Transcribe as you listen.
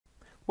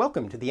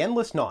Welcome to The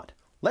Endless Knot.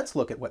 Let's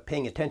look at what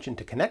paying attention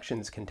to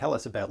connections can tell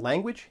us about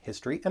language,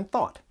 history, and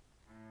thought.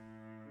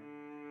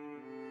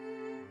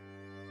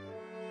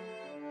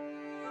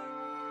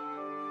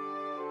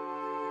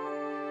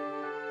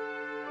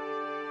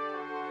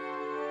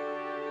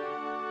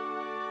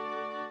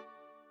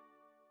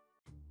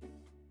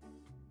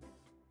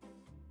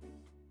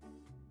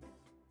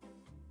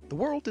 The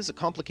world is a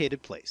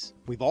complicated place.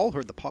 We've all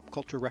heard the pop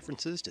culture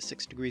references to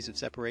 6 degrees of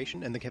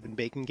separation and the Kevin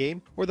Bacon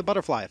game, or the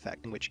butterfly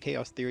effect, in which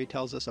chaos theory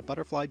tells us a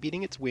butterfly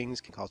beating its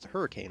wings can cause a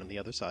hurricane on the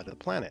other side of the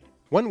planet.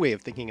 One way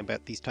of thinking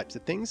about these types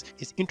of things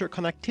is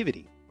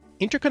interconnectivity.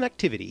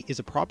 Interconnectivity is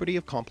a property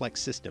of complex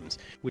systems,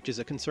 which is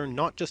a concern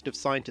not just of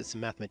scientists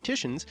and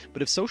mathematicians,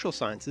 but of social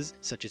sciences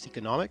such as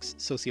economics,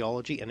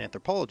 sociology, and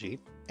anthropology,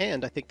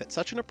 and I think that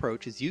such an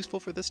approach is useful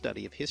for the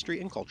study of history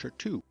and culture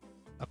too.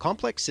 A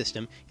complex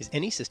system is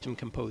any system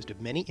composed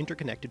of many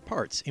interconnected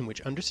parts in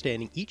which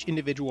understanding each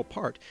individual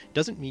part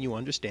doesn't mean you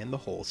understand the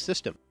whole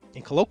system.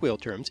 In colloquial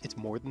terms, it's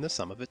more than the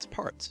sum of its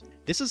parts.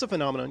 This is a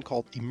phenomenon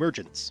called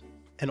emergence.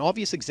 An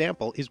obvious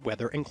example is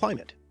weather and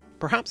climate.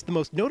 Perhaps the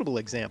most notable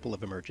example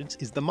of emergence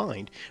is the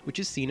mind, which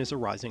is seen as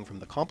arising from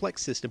the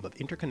complex system of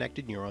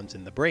interconnected neurons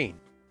in the brain.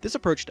 This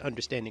approach to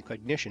understanding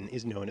cognition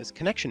is known as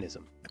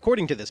connectionism.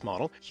 According to this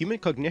model, human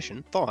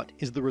cognition, thought,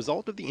 is the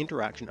result of the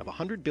interaction of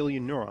 100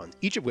 billion neurons,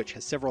 each of which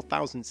has several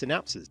thousand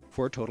synapses,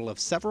 for a total of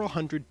several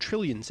hundred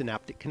trillion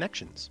synaptic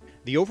connections.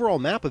 The overall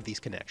map of these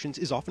connections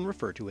is often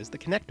referred to as the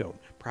connectome,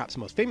 perhaps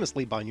most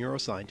famously by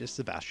neuroscientist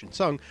Sebastian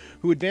Sung,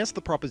 who advanced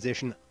the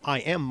proposition,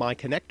 "I am my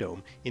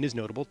connectome," in his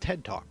notable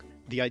TED Talk.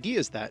 The idea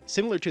is that,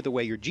 similar to the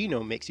way your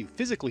genome makes you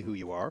physically who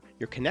you are,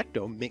 your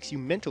connectome makes you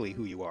mentally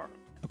who you are.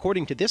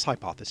 According to this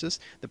hypothesis,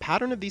 the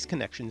pattern of these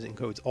connections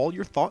encodes all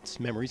your thoughts,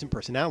 memories, and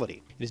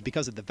personality. It is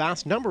because of the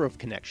vast number of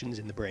connections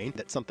in the brain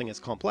that something as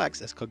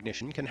complex as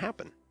cognition can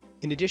happen.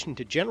 In addition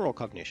to general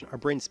cognition, our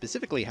brains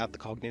specifically have the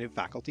cognitive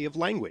faculty of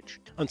language.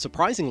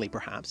 Unsurprisingly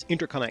perhaps,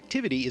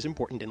 interconnectivity is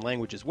important in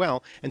language as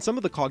well, and some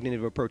of the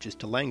cognitive approaches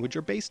to language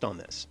are based on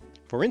this.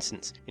 For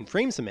instance, in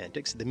frame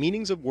semantics, the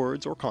meanings of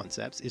words or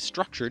concepts is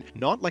structured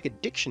not like a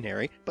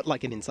dictionary, but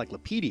like an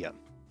encyclopedia.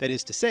 That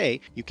is to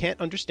say, you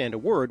can't understand a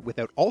word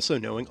without also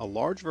knowing a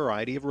large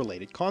variety of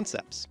related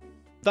concepts.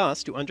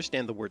 Thus, to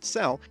understand the word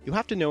sell, you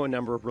have to know a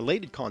number of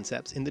related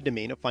concepts in the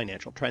domain of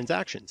financial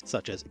transactions,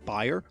 such as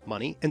buyer,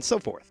 money, and so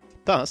forth.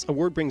 Thus, a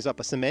word brings up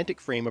a semantic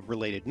frame of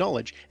related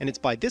knowledge, and it's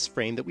by this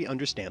frame that we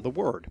understand the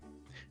word.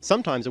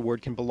 Sometimes a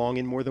word can belong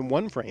in more than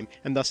one frame,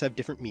 and thus have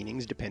different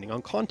meanings depending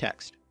on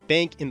context.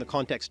 Bank in the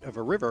context of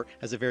a river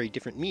has a very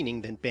different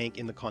meaning than bank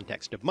in the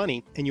context of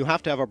money, and you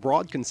have to have a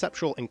broad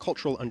conceptual and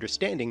cultural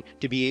understanding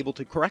to be able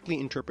to correctly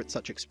interpret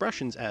such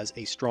expressions as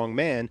a strong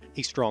man,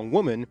 a strong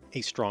woman,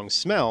 a strong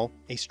smell,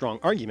 a strong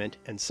argument,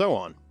 and so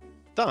on.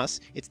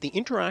 Thus, it's the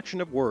interaction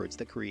of words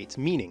that creates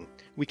meaning.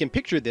 We can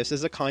picture this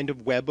as a kind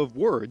of web of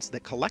words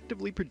that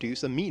collectively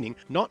produce a meaning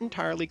not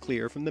entirely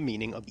clear from the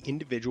meaning of the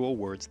individual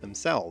words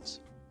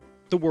themselves.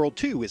 The world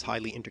too is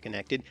highly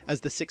interconnected,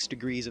 as the 6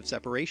 degrees of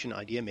separation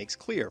idea makes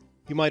clear.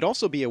 You might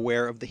also be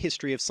aware of the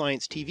history of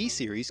science TV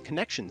series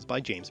Connections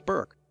by James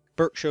Burke.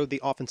 Burke showed the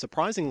often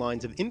surprising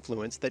lines of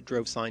influence that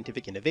drove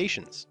scientific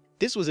innovations.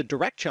 This was a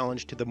direct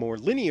challenge to the more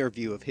linear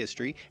view of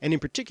history, and in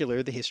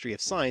particular the history of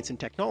science and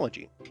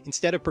technology.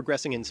 Instead of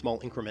progressing in small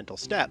incremental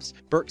steps,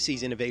 Burke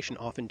sees innovation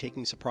often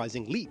taking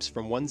surprising leaps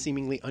from one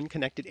seemingly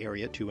unconnected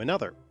area to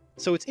another.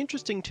 So it's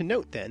interesting to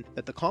note then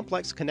that the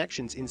complex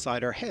connections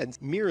inside our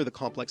heads mirror the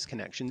complex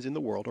connections in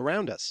the world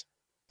around us.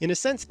 In a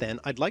sense then,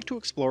 I'd like to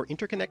explore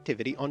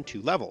interconnectivity on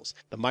 2 levels,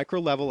 the micro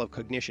level of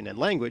cognition and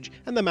language,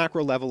 and the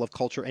macro level of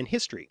culture and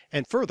history,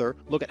 and further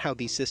look at how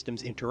these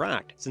systems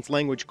interact, since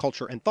language,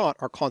 culture, and thought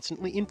are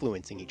constantly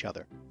influencing each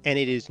other. And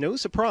it is no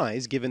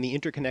surprise, given the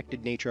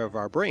interconnected nature of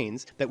our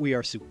brains, that we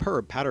are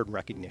superb pattern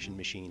recognition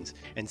machines,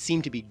 and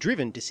seem to be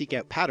driven to seek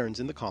out patterns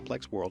in the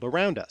complex world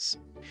around us.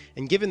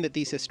 And given that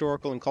these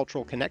historical and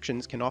cultural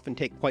connections can often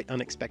take quite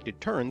unexpected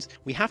turns,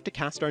 we have to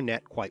cast our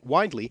net quite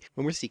widely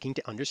when we're seeking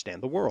to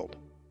understand the world.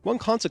 One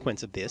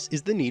consequence of this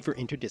is the need for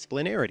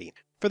interdisciplinarity.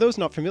 For those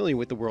not familiar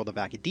with the world of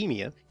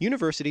academia,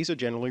 universities are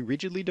generally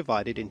rigidly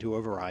divided into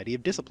a variety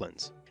of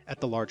disciplines.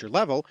 At the larger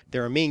level,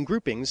 there are main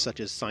groupings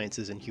such as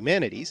sciences and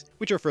humanities,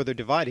 which are further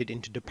divided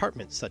into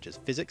departments such as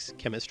physics,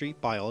 chemistry,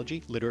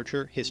 biology,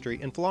 literature, history,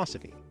 and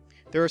philosophy.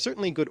 There are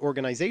certainly good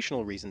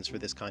organizational reasons for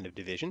this kind of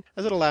division,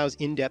 as it allows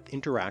in-depth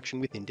interaction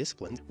within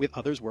disciplines with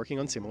others working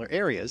on similar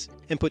areas,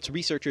 and puts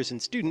researchers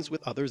and students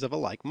with others of a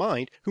like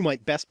mind who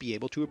might best be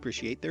able to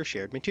appreciate their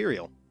shared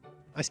material.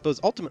 I suppose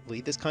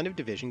ultimately this kind of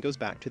division goes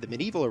back to the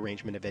medieval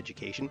arrangement of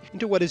education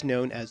into what is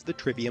known as the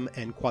trivium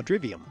and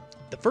quadrivium.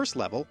 The first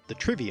level, the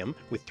trivium,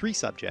 with 3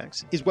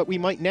 subjects, is what we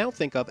might now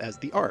think of as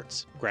the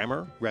arts: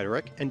 grammar,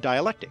 rhetoric, and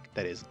dialectic,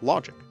 that is,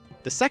 logic.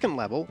 The second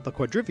level, the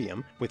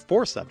quadrivium, with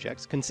 4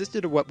 subjects,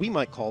 consisted of what we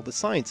might call the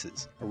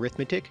sciences: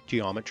 arithmetic,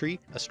 geometry,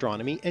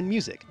 astronomy, and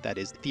music, that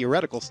is,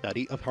 theoretical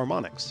study of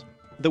harmonics.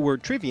 The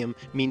word trivium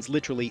means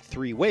literally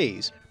three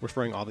ways,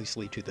 referring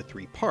obviously to the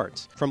three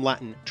parts, from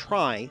Latin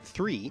tri,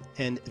 three,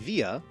 and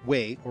via,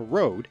 way or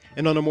road,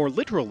 and on a more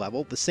literal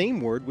level the same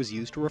word was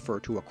used to refer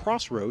to a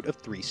crossroad of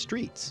three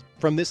streets.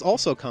 From this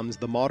also comes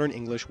the modern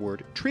English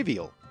word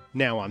trivial.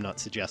 Now, I'm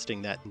not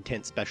suggesting that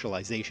intense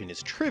specialization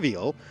is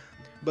trivial,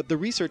 but the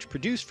research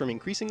produced from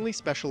increasingly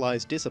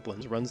specialized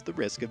disciplines runs the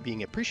risk of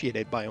being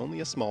appreciated by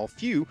only a small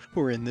few who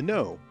are in the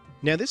know.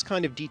 Now, this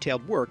kind of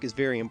detailed work is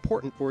very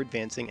important for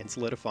advancing and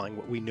solidifying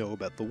what we know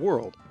about the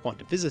world.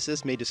 Quantum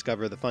physicists may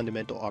discover the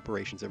fundamental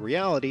operations of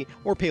reality,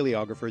 or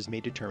paleographers may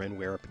determine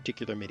where a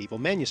particular medieval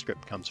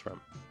manuscript comes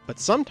from. But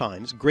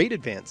sometimes, great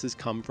advances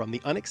come from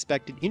the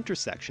unexpected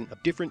intersection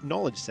of different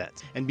knowledge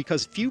sets, and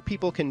because few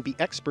people can be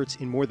experts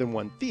in more than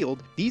one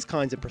field, these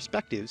kinds of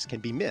perspectives can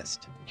be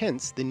missed.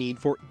 Hence, the need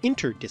for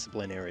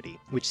interdisciplinarity,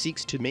 which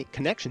seeks to make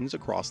connections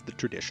across the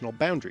traditional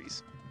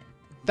boundaries.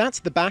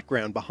 That's the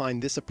background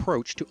behind this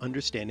approach to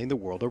understanding the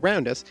world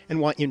around us and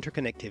why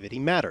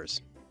interconnectivity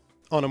matters.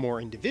 On a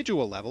more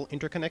individual level,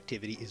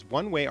 interconnectivity is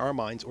one way our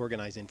minds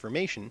organize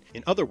information,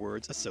 in other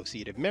words,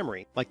 associative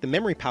memory, like the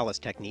memory palace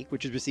technique,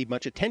 which has received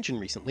much attention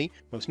recently,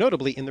 most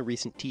notably in the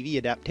recent TV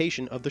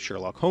adaptation of the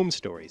Sherlock Holmes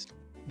stories.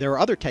 There are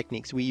other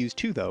techniques we use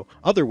too though,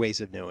 other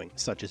ways of knowing,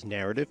 such as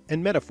narrative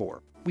and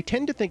metaphor. We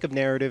tend to think of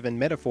narrative and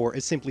metaphor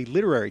as simply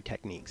literary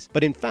techniques,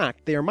 but in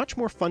fact they are much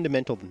more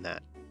fundamental than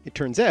that. It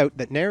turns out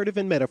that narrative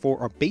and metaphor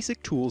are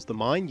basic tools the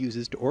mind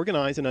uses to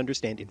organize and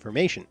understand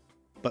information.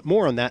 But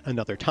more on that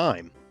another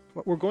time.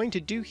 What we're going to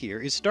do here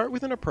is start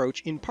with an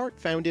approach in part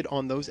founded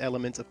on those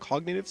elements of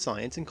cognitive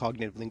science and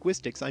cognitive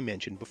linguistics I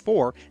mentioned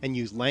before, and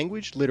use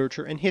language,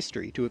 literature, and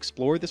history to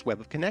explore this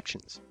web of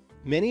connections.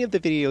 Many of the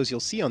videos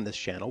you'll see on this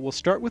channel will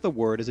start with a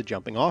word as a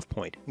jumping off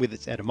point, with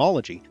its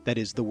etymology, that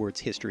is, the word's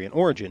history and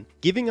origin,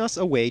 giving us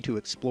a way to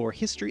explore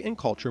history and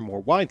culture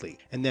more widely,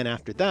 and then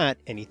after that,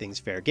 anything's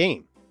fair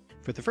game.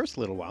 For the first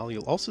little while,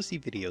 you'll also see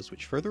videos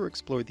which further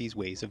explore these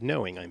ways of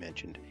knowing I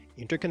mentioned,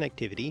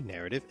 interconnectivity,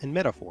 narrative, and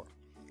metaphor.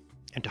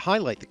 And to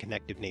highlight the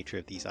connective nature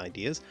of these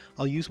ideas,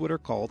 I'll use what are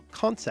called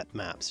concept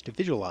maps to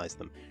visualize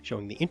them,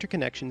 showing the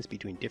interconnections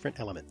between different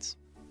elements.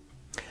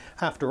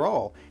 After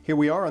all, here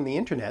we are on the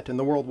internet and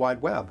the World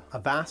Wide Web, a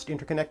vast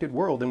interconnected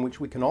world in which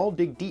we can all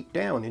dig deep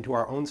down into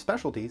our own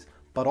specialties,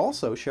 but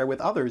also share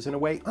with others in a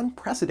way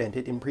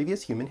unprecedented in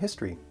previous human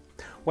history.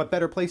 What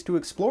better place to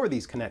explore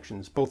these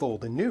connections, both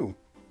old and new?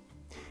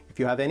 If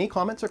you have any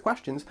comments or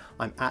questions,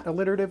 I'm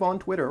 @alliterative on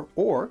Twitter,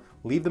 or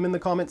leave them in the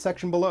comments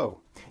section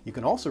below. You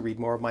can also read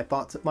more of my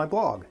thoughts at my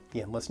blog,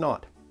 The Endless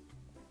Knot.